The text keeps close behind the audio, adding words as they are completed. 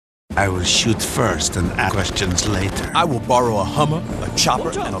I will shoot first and ask questions later. I will borrow a Hummer, a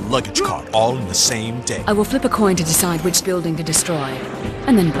chopper, and a luggage cart all in the same day. I will flip a coin to decide which building to destroy,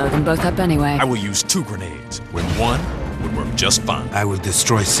 and then blow them both up anyway. I will use 2 grenades, when one would work just fine. I will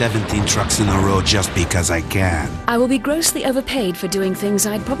destroy 17 trucks in a row just because I can. I will be grossly overpaid for doing things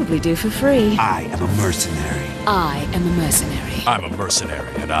I'd probably do for free. I am a mercenary. I am a mercenary. I'm a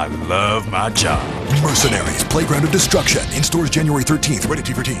mercenary, and I love my job. Mercenaries, Playground of Destruction. In stores January 13th. Rated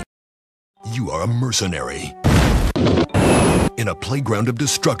T for Teen. You are a mercenary in a playground of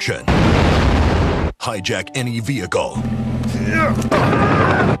destruction. Hijack any vehicle.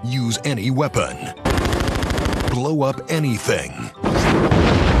 Use any weapon. Blow up anything.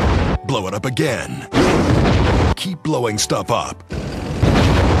 Blow it up again. Keep blowing stuff up.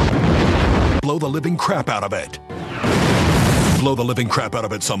 Blow the living crap out of it. Blow the living crap out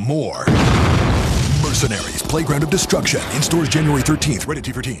of it some more. Mercenaries, Playground of Destruction. In stores January 13th. Rated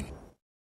T for Teen.